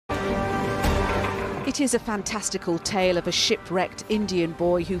It is a fantastical tale of a shipwrecked Indian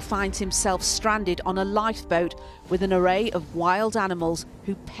boy who finds himself stranded on a lifeboat with an array of wild animals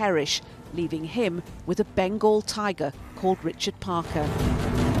who perish, leaving him with a Bengal tiger called Richard Parker.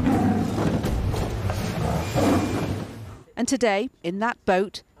 And today, in that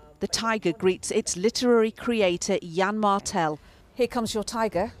boat, the tiger greets its literary creator, Yann Martel. Here comes your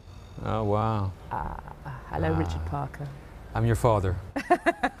tiger. Oh, wow. Hello, Richard Parker. I'm your father.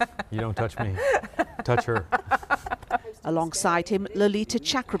 You don't touch me. Touch her. Alongside him, Lalita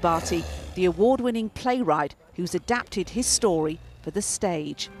Chakrabarti, the award-winning playwright who's adapted his story for the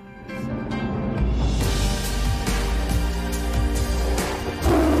stage.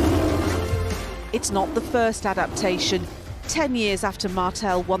 It's not the first adaptation. 10 years after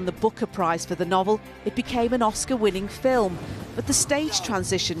Martel won the Booker Prize for the novel, it became an Oscar-winning film. But the stage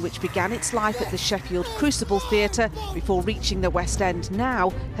transition, which began its life at the Sheffield Crucible Theatre before reaching the West End now,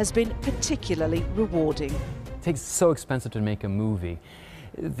 has been particularly rewarding. It's so expensive to make a movie.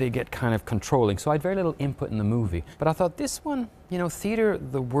 They get kind of controlling, so I had very little input in the movie. But I thought this one, you know, theatre,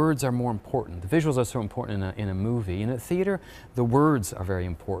 the words are more important. The visuals are so important in a movie. In a theatre, the words are very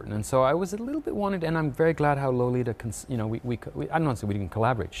important. And so I was a little bit wanted, and I'm very glad how Lolita, you know, I don't want to say we didn't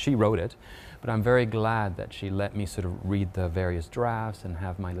collaborate. She wrote it, but I'm very glad that she let me sort of read the various drafts and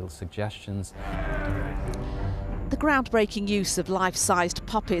have my little suggestions. The groundbreaking use of life-sized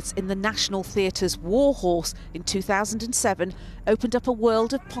puppets in the National Theatre's War Horse in 2007 opened up a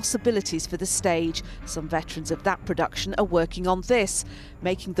world of possibilities for the stage. Some veterans of that production are working on this,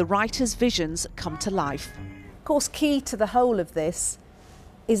 making the writer's visions come to life. Of course, key to the whole of this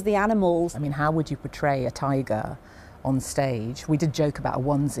is the animals. I mean, how would you portray a tiger on stage? We did joke about a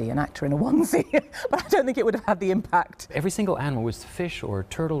onesie, an actor in a onesie, but I don't think it would have had the impact. Every single animal, was the fish or a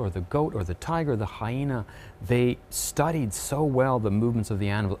turtle or the goat or the tiger, the hyena, they studied so well the movements of the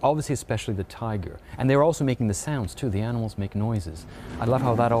animal, obviously especially the tiger. And they were also making the sounds too, the animals make noises. I love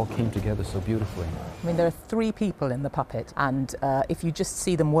how that all came together so beautifully. I mean, there are 3 people in the puppet, and if you just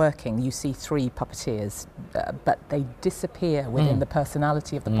see them working, you see 3 puppeteers, but they disappear within the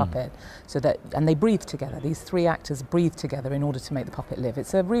personality of the puppet, so that, and they breathe together. These 3 actors breathe together in order to make the puppet live.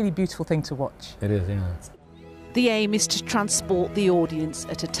 It's a really beautiful thing to watch. It is, yeah. The aim is to transport the audience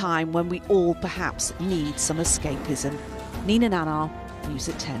at a time when we all perhaps need some escapism. Nina Nanar, News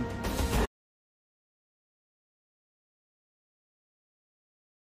at 10.